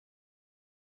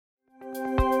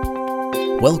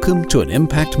Welcome to an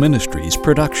Impact Ministries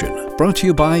production, brought to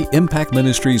you by Impact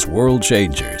Ministries World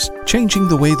Changers, changing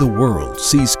the way the world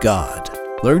sees God.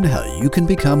 Learn how you can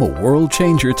become a world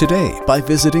changer today by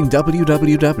visiting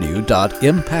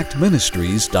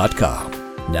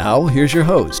www.impactministries.com. Now, here's your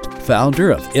host, founder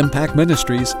of Impact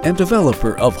Ministries and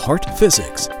developer of Heart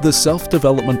Physics, the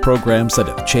self-development programs that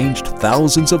have changed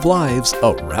thousands of lives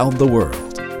around the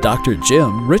world, Dr.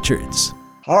 Jim Richards.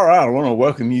 All right, I want to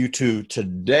welcome you to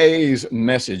today's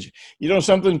message. You know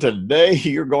something? Today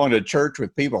you're going to church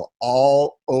with people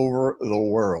all over the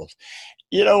world.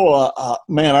 You know,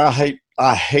 man,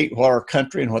 I hate what our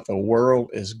country and what the world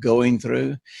is going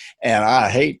through, and I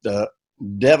hate the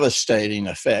devastating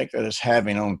effect that it's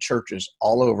having on churches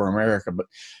all over America. But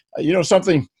you know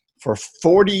something? For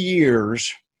 40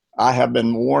 years, I have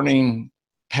been warning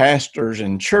pastors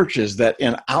and churches that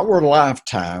in our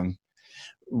lifetime,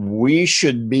 we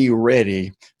should be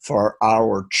ready for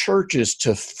our churches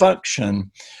to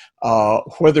function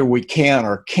whether we can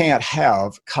or can't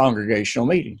have congregational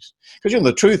meetings. Because, you know,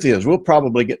 the truth is we'll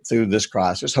probably get through this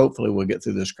crisis. Hopefully we'll get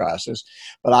through this crisis.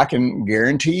 But I can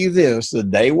guarantee you this, the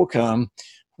day will come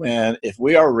when if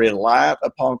we are reliant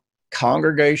upon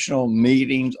congregational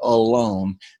meetings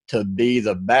alone to be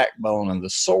the backbone and the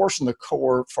source and the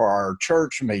core for our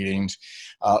church meetings,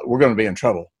 we're going to be in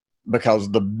trouble. Because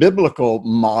the biblical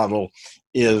model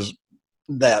is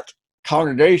that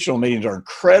congregational meetings are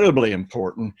incredibly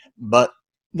important, but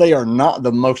they are not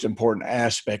the most important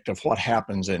aspect of what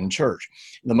happens in church.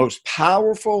 The most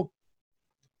powerful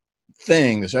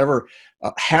thing that's ever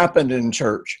happened in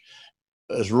church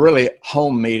is really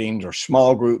home meetings or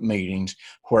small group meetings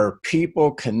where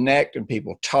people connect and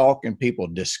people talk and people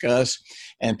discuss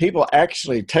and people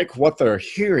actually take what they're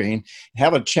hearing,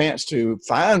 have a chance to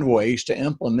find ways to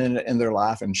implement it in their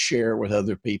life and share with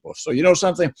other people. So you know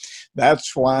something?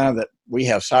 That's why that we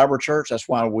have Cyber Church. That's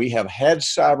why we have had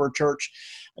Cyber Church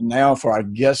now for, I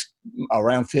guess,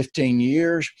 around 15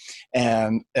 years.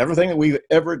 And everything that we've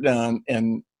ever done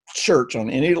in church on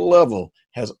any level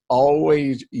has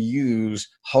always used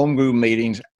home group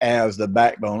meetings as the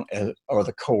backbone or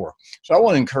the core. So I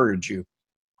want to encourage you,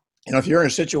 you know, if you're in a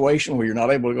situation where you're not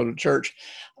able to go to church,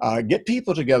 get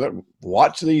people together,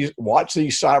 watch these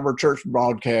Cyber Church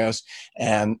broadcasts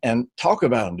and talk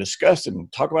about them, discuss them,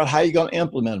 talk about how you're going to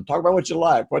implement them, talk about what you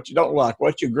like, what you don't like,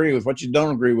 what you agree with, what you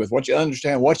don't agree with, what you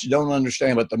understand, what you don't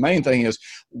understand. But the main thing is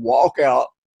walk out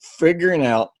figuring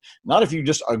out, not if you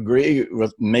just agree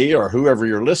with me or whoever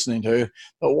you're listening to,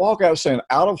 but walk out saying,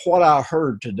 out of what I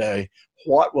heard today,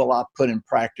 what will I put in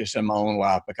practice in my own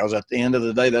life? Because at the end of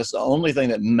the day, that's the only thing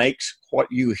that makes what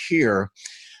you hear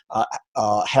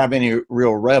have any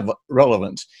real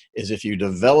relevance is if you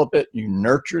develop it, you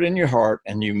nurture it in your heart,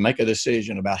 and you make a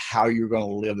decision about how you're going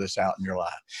to live this out in your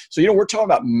life. So, you know, we're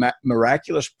talking about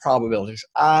miraculous probabilities.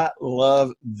 I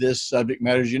love this subject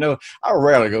matter. You know, I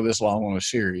rarely go this long on a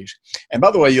series. And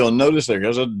by the way, you'll notice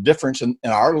there's a difference in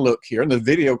our look here, and the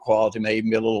video quality may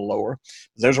even be a little lower.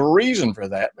 There's a reason for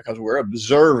that, because we're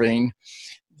observing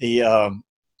the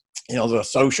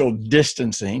social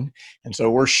distancing. And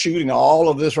so we're shooting all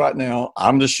of this right now.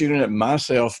 I'm just shooting it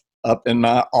myself up in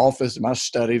my office, in my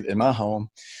study, in my home,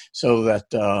 so that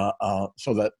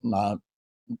my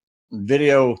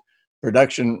video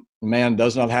production man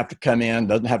does not have to come in,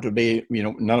 doesn't have to be, you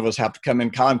know, none of us have to come in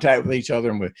contact with each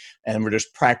other, and we're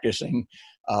just practicing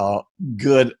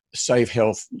good, safe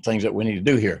health things that we need to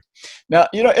do here. Now,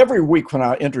 you know, every week when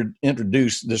I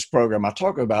introduce this program, I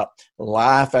talk about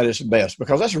life at its best,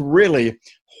 because that's really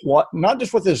not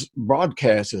just what this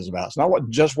broadcast is about. It's not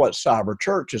just what Cyber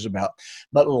Church is about,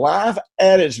 but life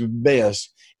at its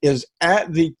best is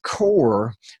at the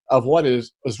core of what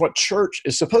church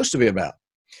is supposed to be about.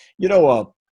 You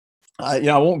know, I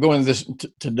won't go into this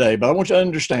today, but I want you to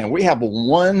understand we have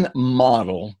one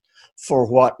model for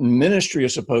what ministry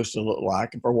is supposed to look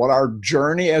like and for what our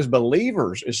journey as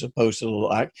believers is supposed to look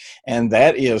like. And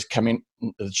that is the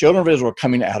children of Israel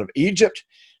coming out of Egypt,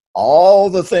 all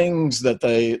the things that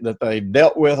they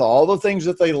dealt with, all the things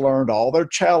that they learned, all their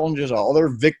challenges, all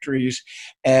their victories,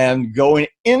 and going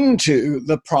into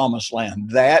the promised land.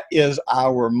 That is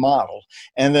our model.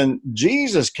 And then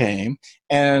Jesus came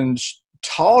and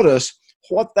taught us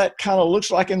what that kind of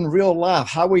looks like in real life,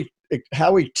 how we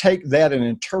take that and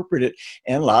interpret it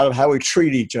in light of how we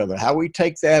treat each other, how we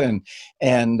take that and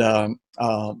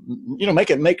make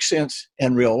it make sense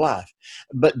in real life.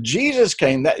 But Jesus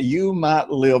came that you might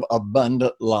live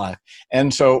abundant life.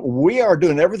 And so we are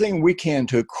doing everything we can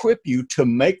to equip you to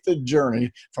make the journey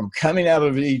from coming out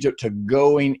of Egypt to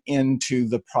going into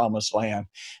the promised land.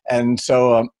 And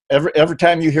so every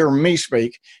time you hear me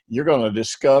speak, you're going to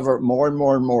discover more and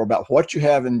more and more about what you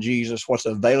have in Jesus, what's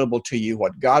available to you,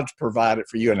 what God's provided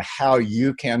for you, and how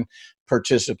you can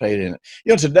participate in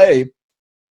it. Today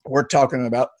we're talking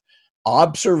about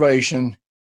observation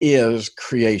is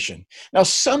creation. Now,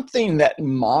 something that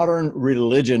modern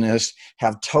religionists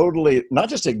have totally not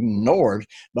just ignored,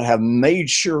 but have made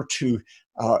sure to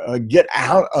get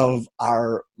out of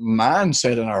our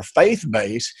mindset and our faith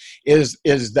base is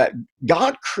that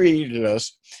God created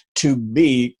us to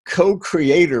be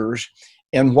co-creators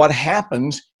in what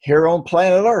happens here on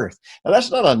planet Earth. Now, that's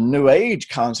not a New Age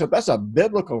concept. That's a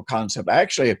biblical concept.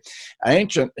 Actually,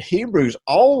 ancient Hebrews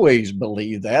always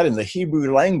believed that, and the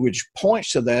Hebrew language points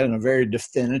to that in a very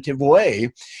definitive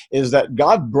way, is that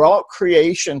God brought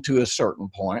creation to a certain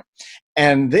point,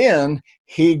 and then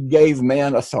he gave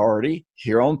man authority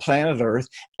here on planet Earth,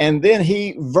 and then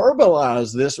he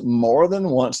verbalized this more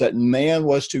than once, that man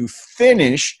was to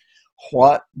finish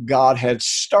what God had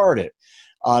started.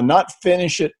 Not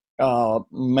finish it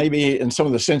maybe in some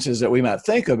of the senses that we might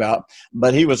think about,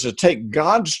 but he was to take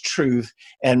God's truth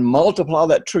and multiply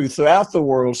that truth throughout the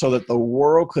world so that the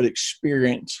world could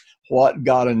experience what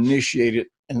God initiated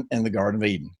in the Garden of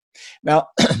Eden. Now,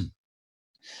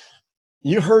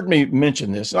 you heard me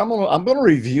mention this, and I'm going to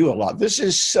review a lot. This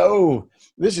is so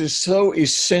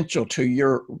essential to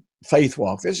your faith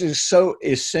walk. This is so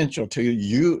essential to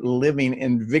you living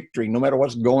in victory, no matter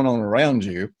what's going on around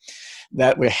you,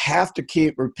 that we have to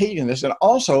keep repeating this. And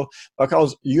also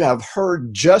because you have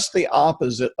heard just the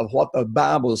opposite of what the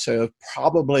Bible says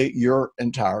probably your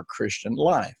entire Christian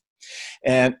life.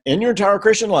 And in your entire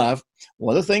Christian life,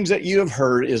 one of the things that you have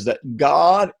heard is that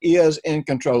God is in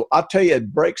control. I tell you,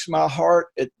 it breaks my heart.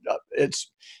 It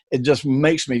just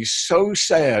makes me so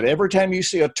sad every time you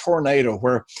see a tornado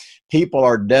where people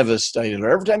are devastated, or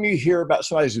every time you hear about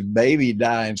somebody's baby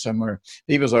dying somewhere.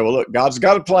 People say, well, look, God's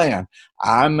got a plan.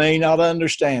 I may not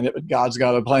understand it, but God's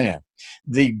got a plan.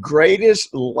 The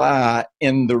greatest lie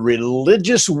in the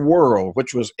religious world,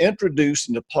 which was introduced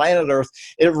into planet Earth,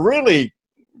 it really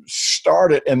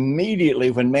started immediately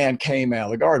when man came out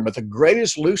of the garden. But the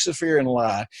greatest Luciferian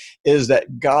lie is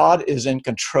that God is in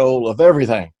control of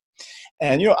everything.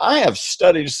 And, I have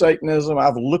studied Satanism.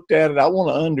 I've looked at it. I want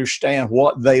to understand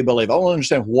what they believe. I want to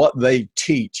understand what they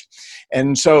teach.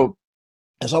 And so,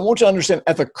 as I want you to understand,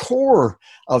 at the core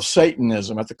of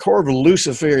Satanism, at the core of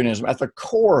Luciferianism, at the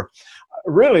core,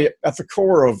 really at the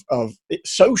core of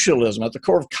socialism, at the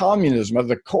core of communism, at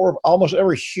the core of almost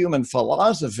every human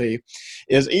philosophy,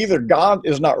 is either God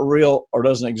is not real or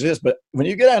doesn't exist. But when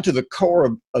you get down to the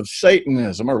core of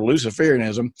Satanism or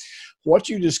Luciferianism, what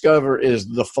you discover is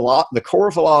the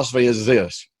core philosophy is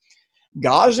this: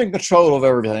 God is in control of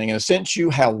everything. And since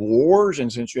you have wars,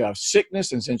 and since you have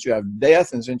sickness, and since you have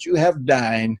death, and since you have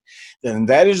dying, then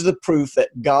that is the proof that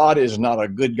God is not a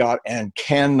good God and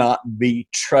cannot be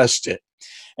trusted.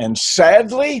 And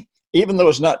sadly, even though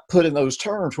it's not put in those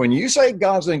terms, when you say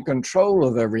God's in control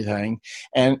of everything,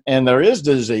 and there is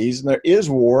disease and there is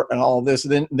war and all this,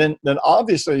 then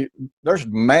obviously there's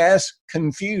mass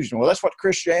confusion. Well, that's what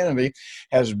Christianity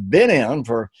has been in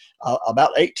for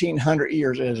about 1,800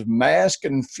 years, is mass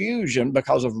confusion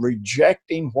because of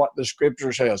rejecting what the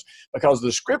Scripture says. Because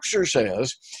the Scripture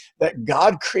says that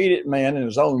God created man in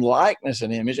his own likeness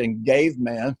and image and gave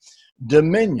man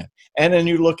dominion. And then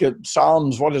you look at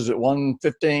Psalms,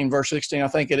 115, verse 16, I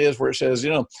think it is, where it says,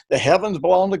 the heavens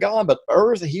belong to God, but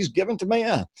earth he's given to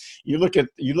man. You look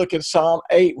at Psalm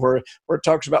 8, where it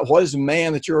talks about what is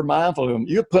man that you're mindful of him.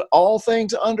 You put all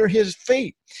things under his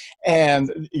feet.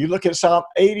 And you look at Psalm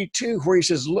 82, where he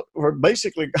says, look, where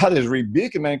basically God is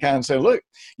rebuking mankind and saying, look,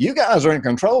 you guys are in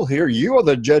control here. You are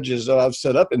the judges that I've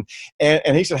set up.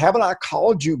 And he said, haven't I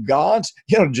called you gods?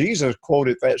 Jesus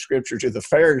quoted that scripture to the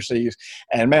Pharisees.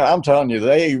 And man, I'm telling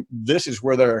you, this is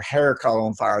where their hair caught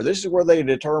on fire. This is where they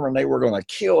determined they were going to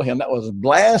kill him. That was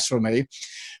blasphemy.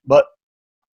 But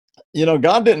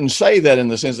God didn't say that in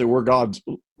the sense that we're gods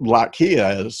like he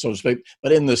is, so to speak,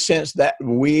 but in the sense that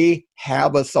we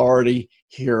have authority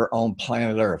here on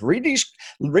planet Earth. Read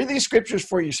these scriptures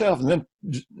for yourself, and then,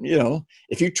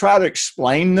 if you try to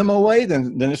explain them away,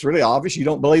 then it's really obvious you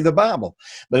don't believe the Bible.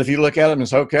 But if you look at them and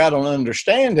say, okay, I don't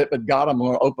understand it, but God, I'm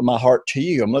going to open my heart to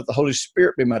you. I'm going to let the Holy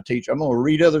Spirit be my teacher. I'm going to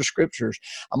read other scriptures.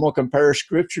 I'm going to compare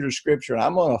scripture to scripture, and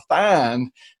I'm going to find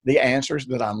the answers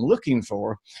that I'm looking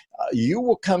for. You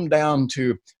will come down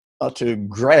to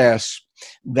grasp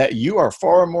that you are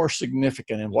far more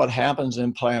significant in what happens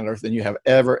in planet Earth than you have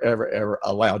ever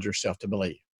allowed yourself to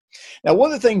believe. Now,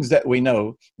 one of the things that we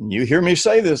know, and you hear me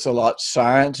say this a lot,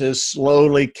 science is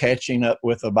slowly catching up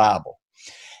with the Bible.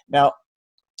 Now,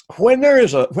 when there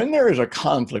is a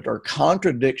conflict or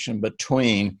contradiction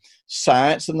between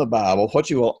science and the Bible, what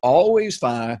you will always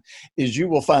find is you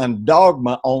will find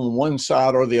dogma on one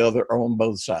side or the other, or on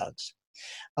both sides.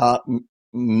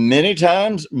 Many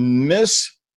times,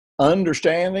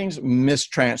 misunderstandings,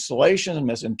 mistranslations,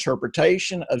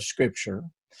 misinterpretation of Scripture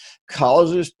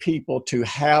causes people to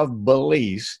have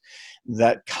beliefs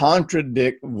that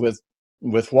contradict with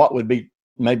what would be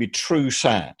maybe true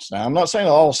science. Now, I'm not saying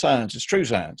all science is true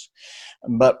science,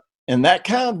 but in that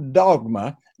kind of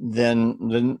dogma,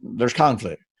 then there's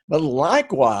conflict. But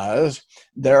likewise,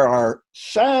 there are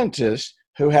scientists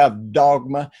who have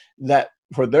dogma that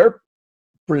where they're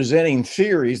presenting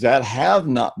theories that have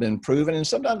not been proven, and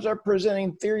sometimes they're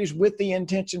presenting theories with the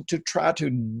intention to try to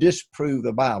disprove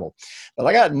the Bible. But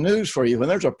I got news for you. When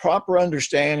there's a proper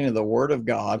understanding of the Word of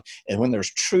God, and when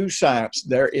there's true science,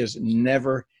 there is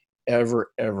never,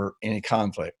 ever any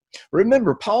conflict.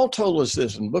 Remember, Paul told us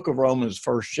this in the book of Romans,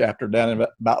 first chapter, down in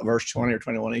about verse 20 or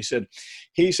 21.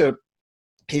 He said,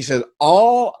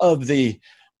 all of the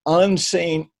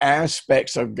unseen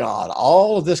aspects of God,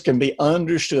 all of this can be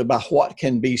understood by what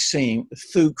can be seen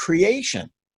through creation.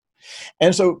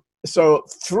 And so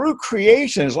through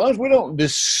creation, as long as we don't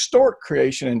distort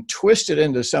creation and twist it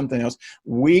into something else,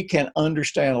 we can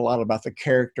understand a lot about the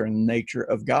character and nature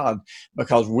of God,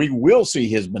 because we will see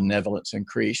his benevolence in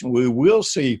creation. We will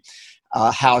see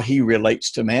how he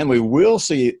relates to man. We will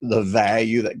see the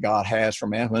value that God has for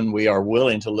man when we are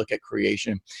willing to look at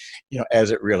creation,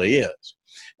 as it really is.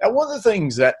 Now, one of the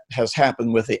things that has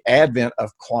happened with the advent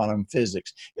of quantum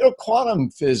physics,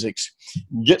 quantum physics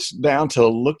gets down to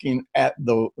looking at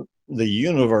the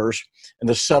universe and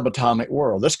the subatomic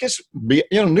world. This gets,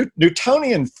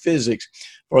 Newtonian physics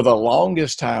for the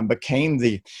longest time became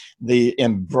the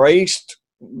embraced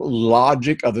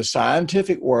logic of the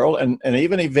scientific world, and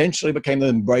even eventually became the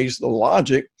embraced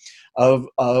logic of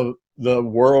the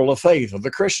world of faith, of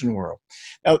the Christian world.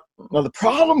 Now the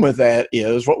problem with that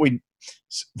is what we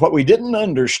didn't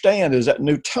understand is that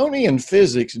Newtonian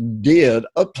physics did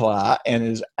apply and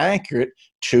is accurate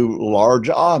to large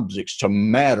objects, to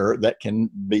matter that can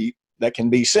be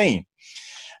seen.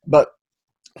 But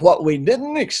what we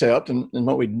didn't accept and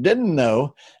what we didn't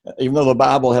know, even though the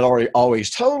Bible had always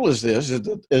told us this,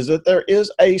 is that there is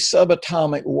a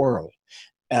subatomic world.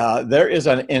 There is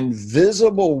an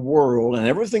invisible world, and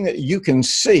everything that you can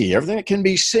see, everything that can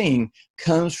be seen,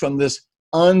 comes from this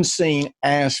unseen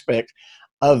aspect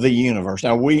of the universe.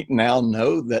 Now, we now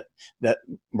know that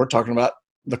we're talking about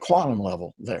the quantum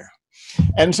level there.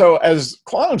 And so as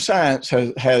quantum science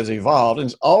has evolved, and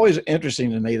it's always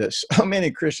interesting to me that so many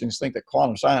Christians think that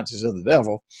quantum science is of the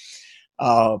devil,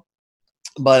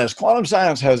 but as quantum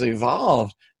science has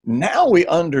evolved, now we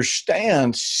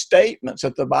understand statements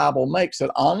that the Bible makes that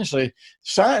honestly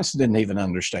science didn't even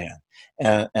understand,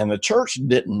 and the church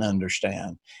didn't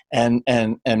understand, and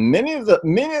many of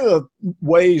the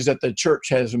ways that the church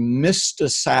has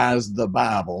mysticized the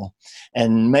Bible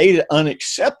and made it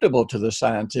unacceptable to the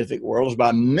scientific world is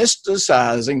by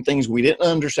mysticizing things we didn't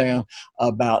understand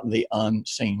about the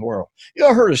unseen world.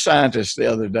 I heard a scientist the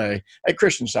other day, a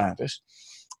Christian scientist.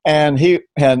 And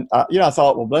I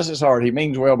thought, well, bless his heart, he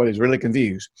means well, but he's really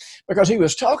confused, because he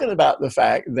was talking about the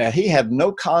fact that he had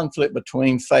no conflict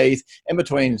between faith and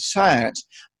between science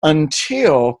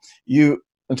until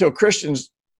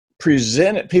Christians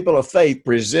people of faith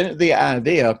presented the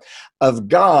idea of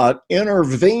God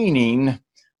intervening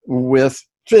with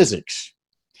physics.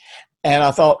 And I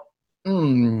thought,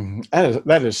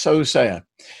 that is so sad.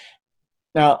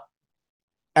 Now,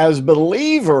 as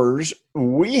believers,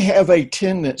 we have a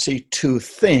tendency to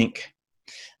think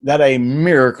that a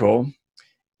miracle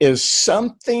is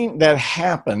something that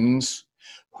happens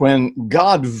when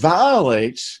God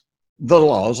violates the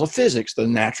laws of physics, the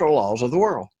natural laws of the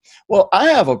world. Well, I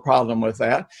have a problem with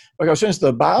that, because since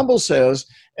the Bible says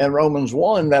in Romans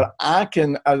 1 that I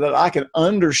can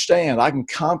understand, I can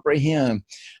comprehend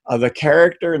the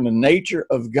character and the nature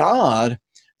of God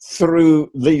through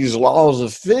these laws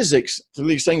of physics, through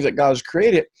these things that God's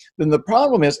created, then the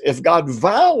problem is if God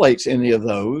violates any of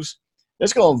those,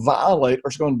 it's going to violate or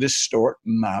it's going to distort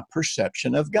my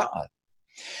perception of God.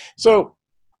 So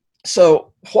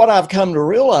what I've come to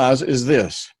realize is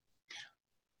this: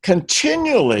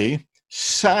 continually,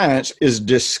 science is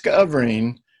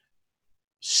discovering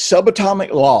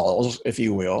subatomic laws, if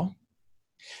you will,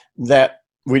 that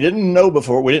we didn't know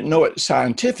before. We didn't know it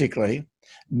scientifically,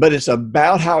 but it's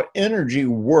about how energy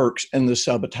works in the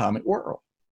subatomic world.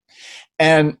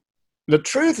 And the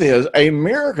truth is, a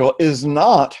miracle is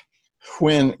not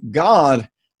when God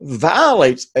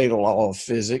violates a law of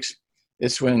physics.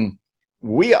 It's when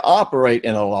we operate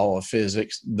in a law of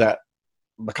physics that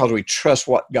because we trust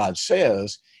what God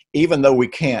says, even though we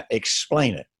can't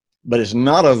explain it, but it's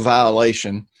not a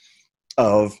violation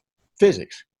of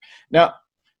physics. Now,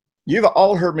 you've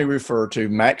all heard me refer to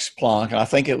Max Planck, and I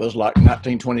think it was like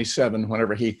 1927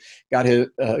 whenever he got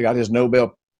his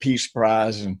Nobel Peace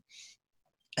Prize,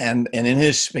 and in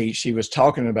his speech he was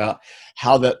talking about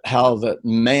how that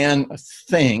man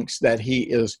thinks that he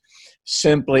is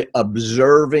simply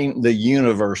observing the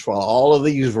universe while all of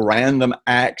these random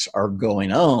acts are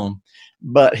going on.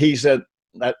 But he said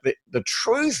that the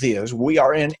truth is we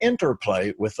are in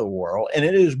interplay with the world, and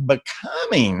it is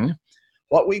becoming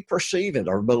what we perceive it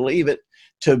or believe it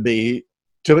to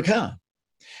become.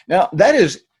 Now, that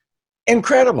is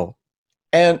incredible.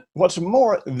 And what's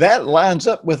more, that lines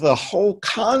up with the whole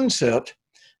concept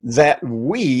that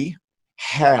we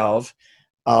have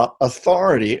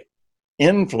authority,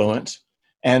 influence,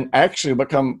 and actually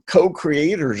become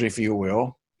co-creators, if you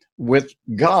will, with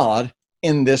God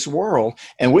in this world.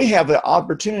 And we have the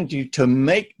opportunity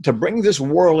to bring this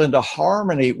world into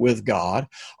harmony with God,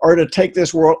 or to take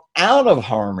this world out of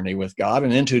harmony with God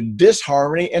and into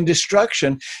disharmony and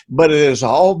destruction. But it is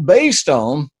all based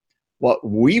on what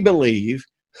we believe,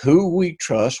 who we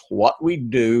trust, what we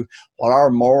do, what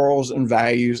our morals and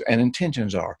values and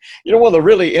intentions are. You know, one of the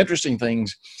really interesting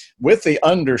things with the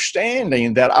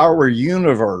understanding that our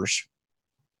universe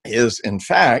is, in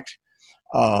fact,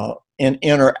 in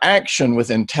interaction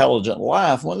with intelligent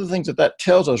life, one of the things that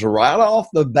tells us right off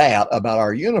the bat about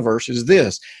our universe is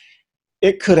this: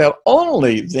 it could have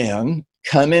only then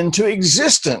come into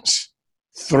existence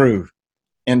through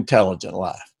intelligent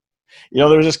life. You know,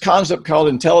 there's this concept called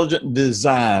intelligent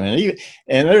design,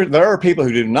 and there are people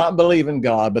who do not believe in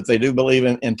God, but they do believe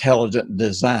in intelligent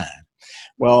design.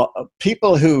 Well,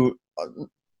 people who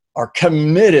are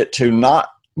committed to not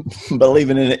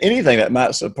believing in anything that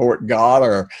might support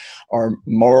God or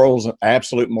morals,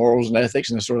 absolute morals and ethics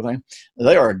and this sort of thing,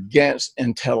 they are against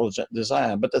intelligent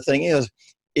design. But the thing is,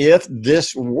 if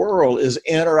this world is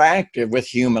interactive with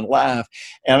human life,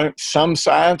 and some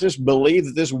scientists believe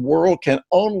that this world can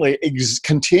only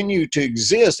continue to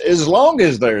exist as long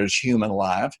as there is human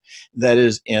life that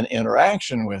is in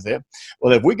interaction with it.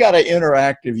 Well, if we got an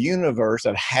interactive universe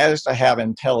that has to have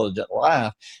intelligent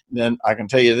life, then I can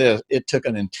tell you this: it took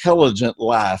an intelligent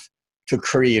life to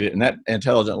create it, and that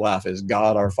intelligent life is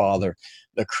God our Father,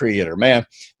 the Creator. Man,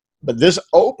 but this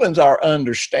opens our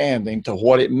understanding to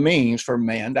what it means for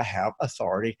man to have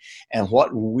authority and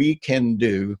what we can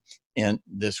do in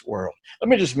this world. Let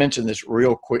me just mention this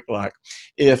real quick. Like,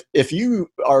 if you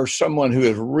are someone who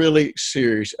is really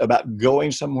serious about going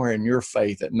somewhere in your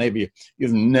faith that maybe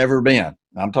you've never been,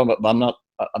 I'm not talking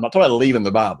about leaving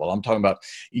the Bible. I'm talking about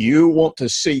you want to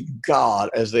see God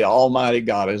as the Almighty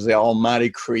God, as the Almighty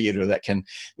Creator that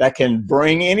can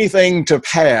bring anything to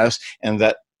pass, and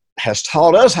that has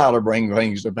taught us how to bring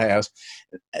things to pass.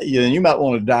 You might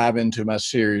want to dive into my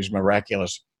series,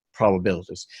 Miraculous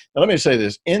Probabilities. Now, let me say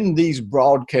this: in these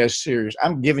broadcast series,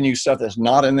 I'm giving you stuff that's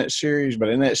not in that series, but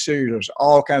in that series, there's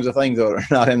all kinds of things that are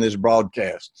not in this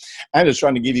broadcast. I'm just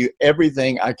trying to give you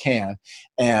everything I can.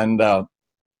 And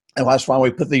that's why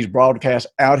we put these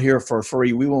broadcasts out here for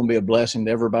free. We want to be a blessing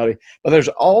to everybody. But there's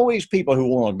always people who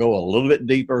want to go a little bit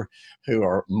deeper, who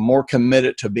are more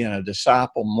committed to being a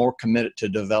disciple, more committed to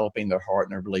developing their heart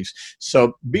and their beliefs.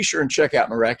 So be sure and check out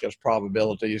Miraculous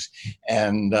Probabilities.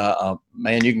 And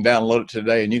man, you can download it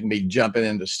today, and you can be jumping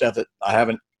into stuff that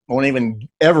won't even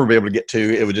ever be able to get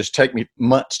to. It would just take me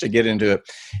months to get into it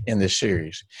in this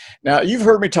series. Now, you've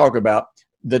heard me talk about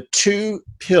the two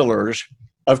pillars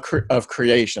of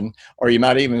creation, or you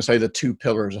might even say the two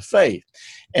pillars of faith.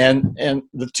 And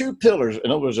the two pillars, in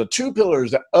other words, the two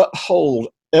pillars that uphold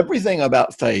everything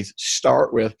about faith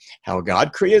start with how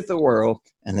God created the world,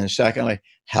 and then secondly,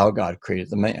 how God created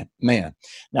the man.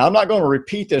 Now, I'm not going to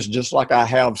repeat this just like I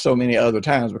have so many other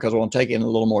times, because I want to take in a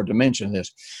little more dimension of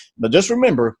this. But just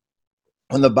remember,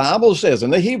 when the Bible says, in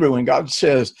the Hebrew, when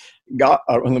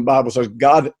the Bible says,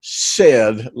 God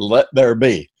said, let there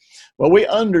be. Well, we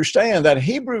understand that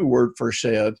Hebrew word for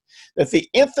said, that the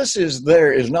emphasis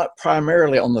there is not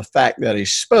primarily on the fact that he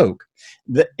spoke.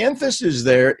 The emphasis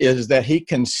there is that he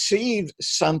conceived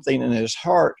something in his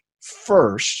heart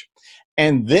first,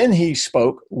 and then he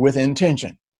spoke with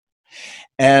intention.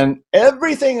 And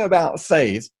everything about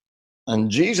faith,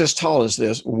 and Jesus taught us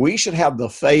this, we should have the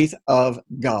faith of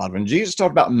God. When Jesus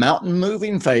talked about mountain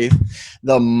moving faith,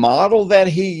 the model that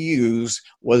he used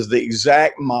was the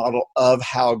exact model of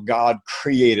how God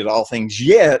created all things.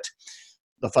 Yet,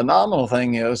 the phenomenal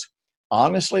thing is,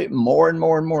 honestly, more and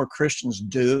more and more Christians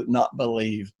do not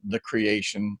believe the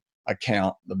creation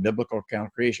account, the biblical account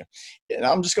of creation. And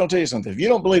I'm just going to tell you something. If you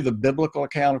don't believe the biblical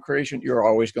account of creation, you're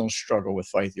always going to struggle with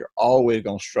faith. You're always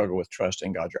going to struggle with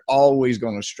trusting God. You're always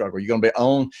going to struggle. You're going to be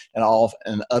on and off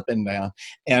and up and down.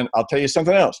 And I'll tell you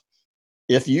something else.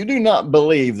 If you do not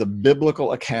believe the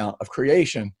biblical account of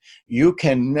creation, you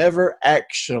can never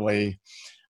actually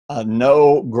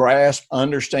know, grasp,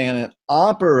 understand, and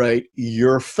operate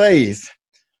your faith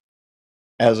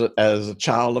as a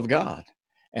child of God.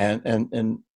 And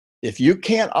if you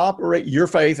can't operate your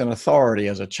faith and authority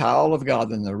as a child of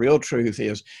God, then the real truth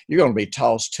is you're going to be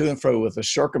tossed to and fro with the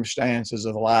circumstances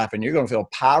of life, and you're going to feel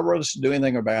powerless to do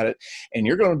anything about it. And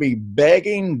you're going to be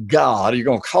begging God. You're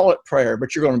going to call it prayer,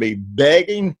 but you're going to be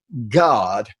begging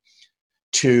God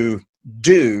to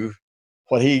do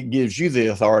what he gives you the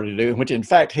authority to do, which in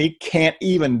fact he can't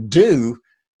even do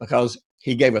because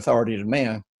he gave authority to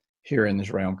man here in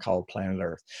this realm called planet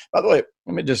Earth. By the way,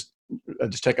 let me just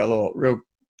take a little real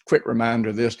quick reminder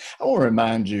of this. I want to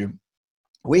remind you,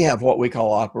 we have what we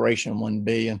call Operation 1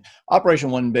 Billion. Operation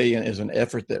 1 Billion is an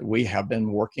effort that we have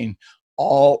been working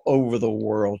all over the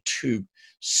world to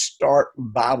start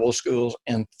Bible schools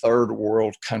in third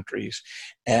world countries.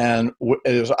 And it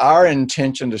is our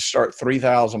intention to start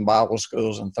 3,000 Bible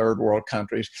schools in third world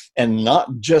countries and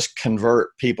not just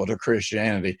convert people to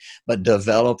Christianity, but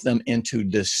develop them into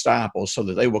disciples so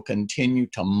that they will continue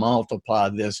to multiply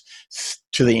this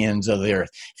to the ends of the earth.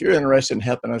 If you're interested in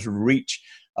helping us reach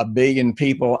 1 billion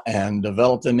people and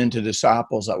develop them into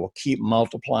disciples that will keep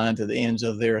multiplying to the ends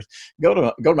of the earth, go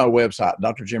to my website,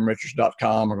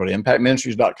 drjimrichards.com, or go to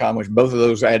impactministries.com, which both of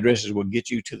those addresses will get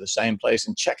you to the same place,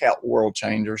 and check out World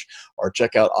Changers or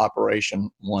check out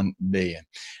Operation 1 Billion.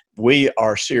 We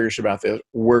are serious about this.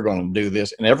 We're going to do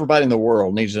this, and everybody in the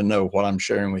world needs to know what I'm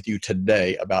sharing with you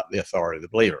today about the authority of the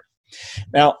believer.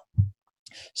 Now,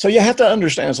 so you have to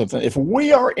understand something. If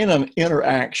we are in an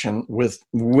interaction with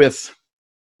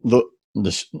the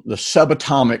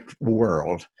subatomic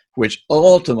world, which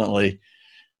ultimately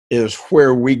is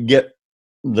where we get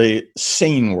the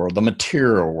seen world, the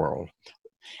material world,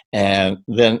 and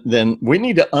then we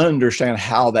need to understand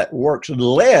how that works,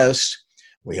 lest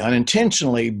we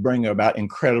unintentionally bring about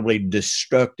incredibly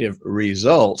destructive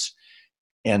results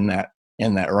in that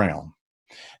realm.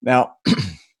 Now,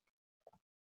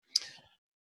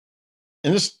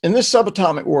 in this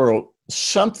subatomic world,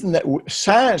 something that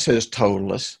science has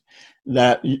told us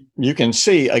that you can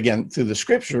see again through the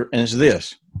scripture is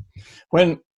this: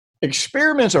 when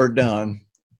experiments are done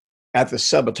at the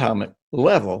subatomic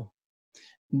level,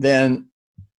 then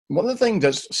one of the things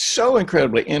that's so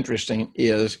incredibly interesting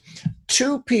is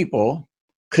two people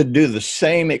could do the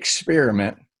same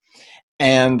experiment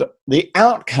and the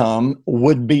outcome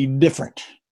would be different.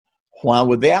 Why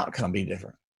would the outcome be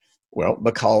different? Well,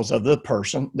 because of the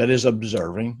person that is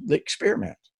observing the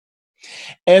experiment.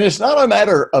 And it's not a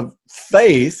matter of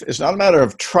faith. It's not a matter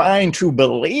of trying to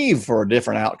believe for a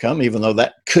different outcome, even though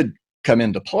that could come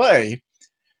into play.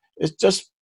 It's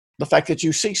just the fact that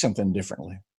you see something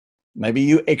differently. Maybe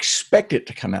you expect it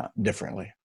to come out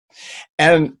differently.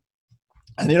 And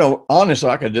you know, honestly,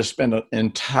 I could just spend an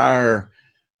entire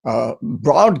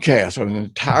broadcast or an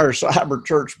entire cyber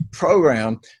church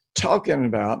program talking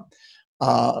about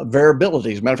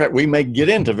variabilities. As a matter of fact, we may get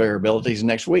into variabilities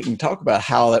next week and talk about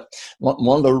how that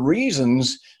one of the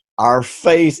reasons our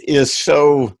faith is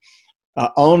so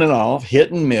on and off,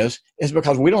 hit and miss, is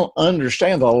because we don't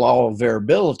understand the law of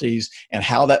variabilities and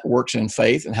how that works in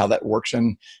faith and how that works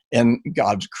in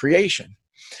God's creation.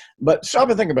 But stop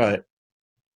and think about it.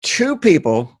 Two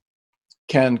people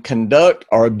can conduct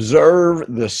or observe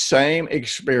the same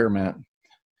experiment,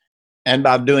 and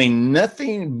by doing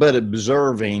nothing but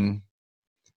observing,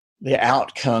 the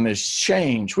outcome is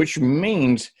changed, which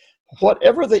means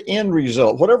whatever the end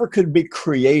result, whatever could be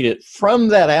created from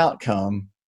that outcome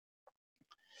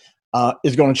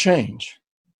is going to change.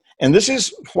 And this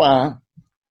is why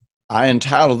I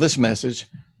entitled this message,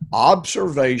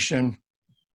 Observation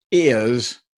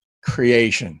is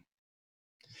Creation.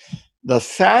 The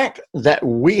fact that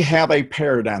we have a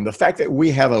paradigm, the fact that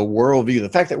we have a worldview, the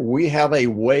fact that we have a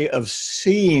way of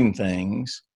seeing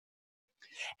things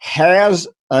has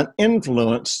an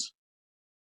influence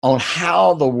on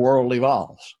how the world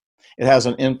evolves. It has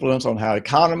an influence on how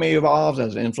economy evolves. It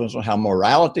has an influence on how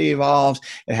morality evolves.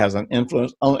 It has an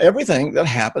influence on everything that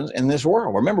happens in this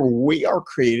world. Remember, we are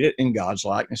created in God's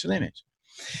likeness and image.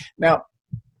 Now,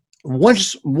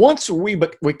 once we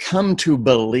come to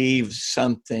believe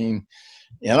something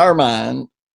in our mind,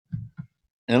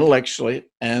 intellectually,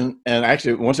 and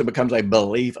actually once it becomes a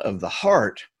belief of the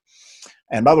heart,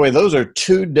 and by the way, those are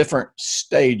two different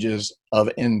stages of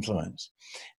influence.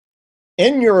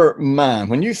 in your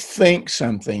mind, when you think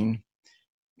something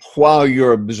while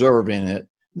you're observing it,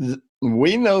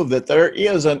 we know that there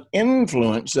is an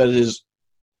influence that is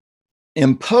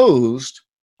imposed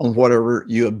on whatever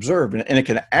you observe, and it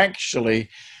can actually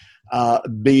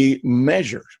be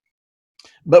measured.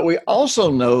 But we also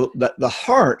know that the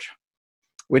heart,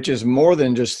 which is more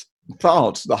than just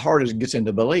thoughts, the heart gets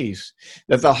into beliefs,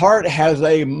 that the heart has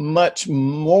a much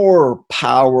more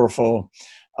powerful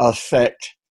effect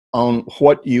on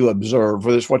what you observe,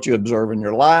 whether it's what you observe in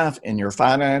your life, in your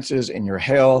finances, in your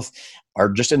health, or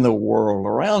just in the world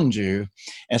around you.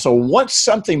 And so once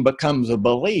something becomes a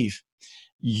belief,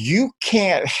 you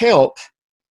can't help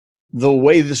the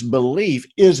way this belief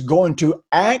is going to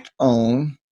act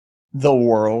on the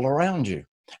world around you,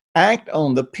 act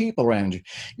on the people around you.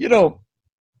 You know,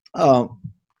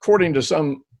 according to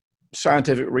some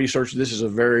scientific research, this is a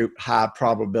very high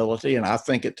probability, and I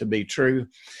think it to be true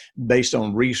based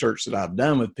on research that I've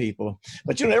done with people.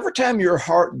 But you know, every time your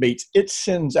heart beats, it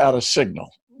sends out a signal.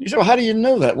 You say, well, how do you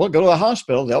know that? Well, go to the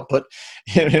hospital. They'll put,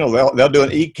 they'll do an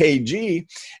EKG,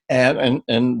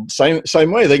 and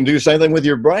same way they can do the same thing with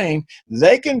your brain.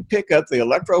 They can pick up the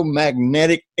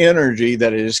electromagnetic energy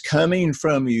that is coming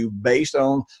from you based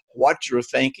on what you're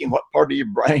thinking, what part of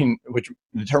your brain, which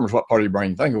determines what part of your brain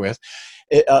you're thinking with.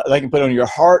 They can put on your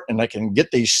heart, and they can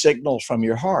get these signals from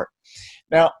your heart.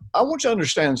 Now, I want you to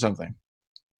understand something.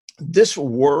 This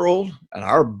world and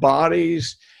our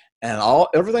bodies and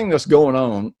everything that's going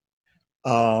on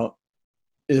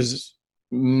is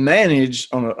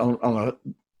managed on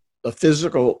a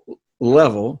physical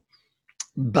level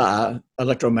by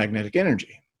electromagnetic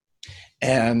energy.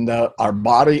 And our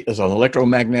body is an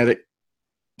electromagnetic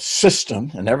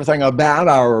system, and everything about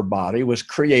our body was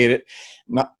created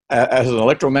as an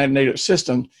electromagnetic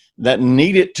system that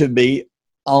needed to be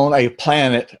on a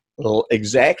planet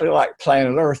exactly like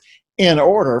planet Earth in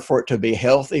order for it to be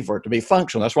healthy, for it to be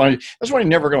functional. That's why you're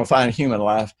never going to find human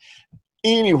life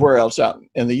anywhere else out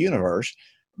in the universe,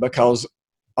 because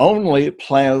only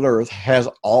planet Earth has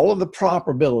all of the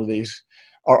probabilities,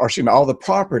 all the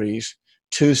properties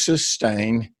to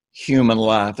sustain human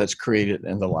life that's created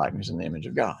in the likeness and the image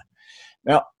of God.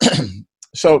 Now,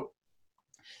 so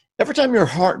every time your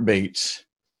heart beats,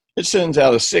 it sends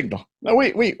out a signal. Now,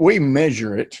 we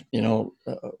measure it,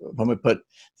 when we put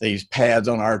these pads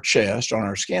on our chest, on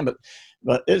our skin,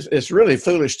 but it's really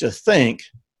foolish to think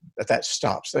that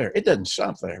stops there. It doesn't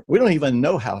stop there. We don't even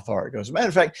know how far it goes. As a matter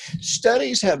of fact,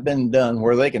 studies have been done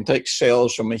where they can take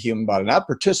cells from a human body, and I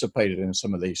participated in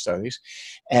some of these studies,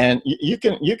 and you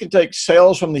can take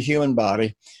cells from the human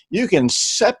body, you can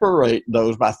separate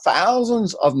those by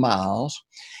thousands of miles,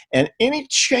 and any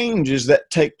changes that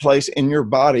take place in your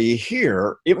body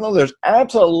here, even though there's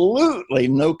absolutely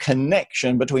no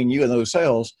connection between you and those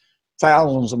cells,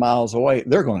 thousands of miles away,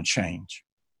 they're going to change.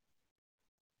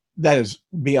 That is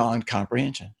beyond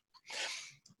comprehension.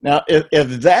 Now,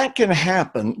 if that can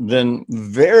happen, then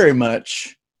very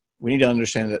much we need to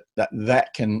understand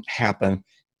that can happen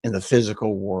in the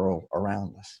physical world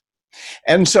around us.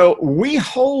 And so we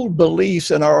hold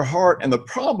beliefs in our heart, and the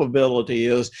probability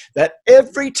is that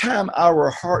every time our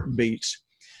heart beats,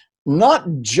 not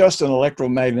just an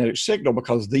electromagnetic signal,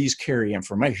 because these carry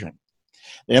information.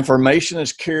 The information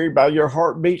is carried by your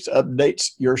heartbeats,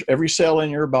 updates every cell in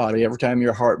your body every time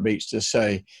your heart beats to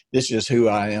say, this is who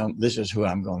I am, this is who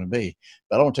I'm going to be.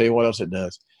 But I want to tell you what else it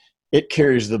does. It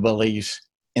carries the beliefs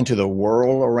into the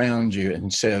world around you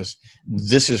and says,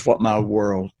 this is what my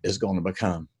world is going to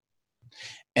become.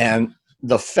 And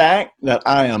the fact that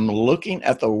I am looking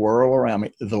at the world around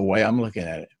me the way I'm looking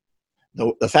at it,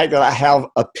 the fact that I have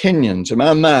opinions in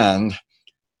my mind,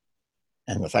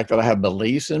 and the fact that I have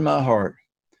beliefs in my heart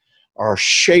are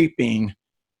shaping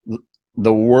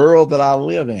the world that I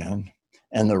live in.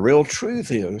 And the real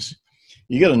truth is,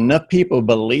 you get enough people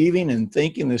believing and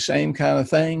thinking the same kind of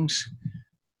things,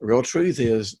 the real truth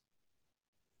is,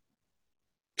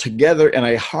 together in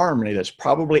a harmony that's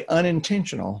probably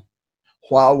unintentional,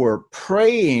 while we're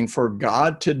praying for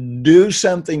God to do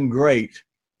something great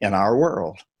in our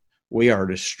world, we are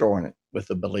destroying it with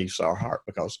the beliefs of our heart,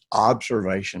 because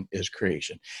observation is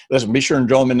creation. Listen, be sure and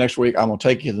join me next week. I'm going to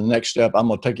take you to the next step. I'm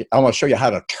going to show you how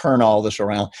to turn all this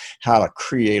around, how to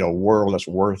create a world that's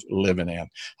worth living in.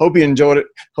 Hope you enjoyed it.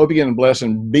 Hope you're getting blessed.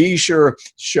 And be sure to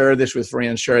share this with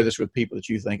friends, share this with people that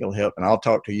you think will help. And I'll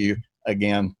talk to you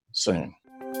again soon.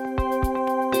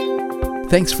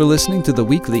 Thanks for listening to the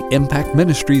weekly Impact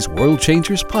Ministries World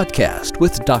Changers podcast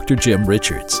with Dr. Jim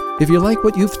Richards. If you like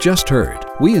what you've just heard,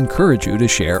 we encourage you to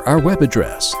share our web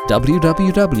address,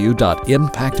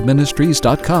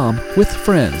 www.impactministries.com, with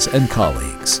friends and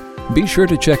colleagues. Be sure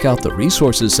to check out the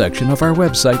resources section of our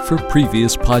website for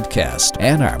previous podcasts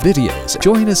and our videos.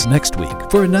 Join us next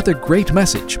week for another great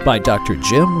message by Dr.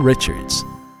 Jim Richards.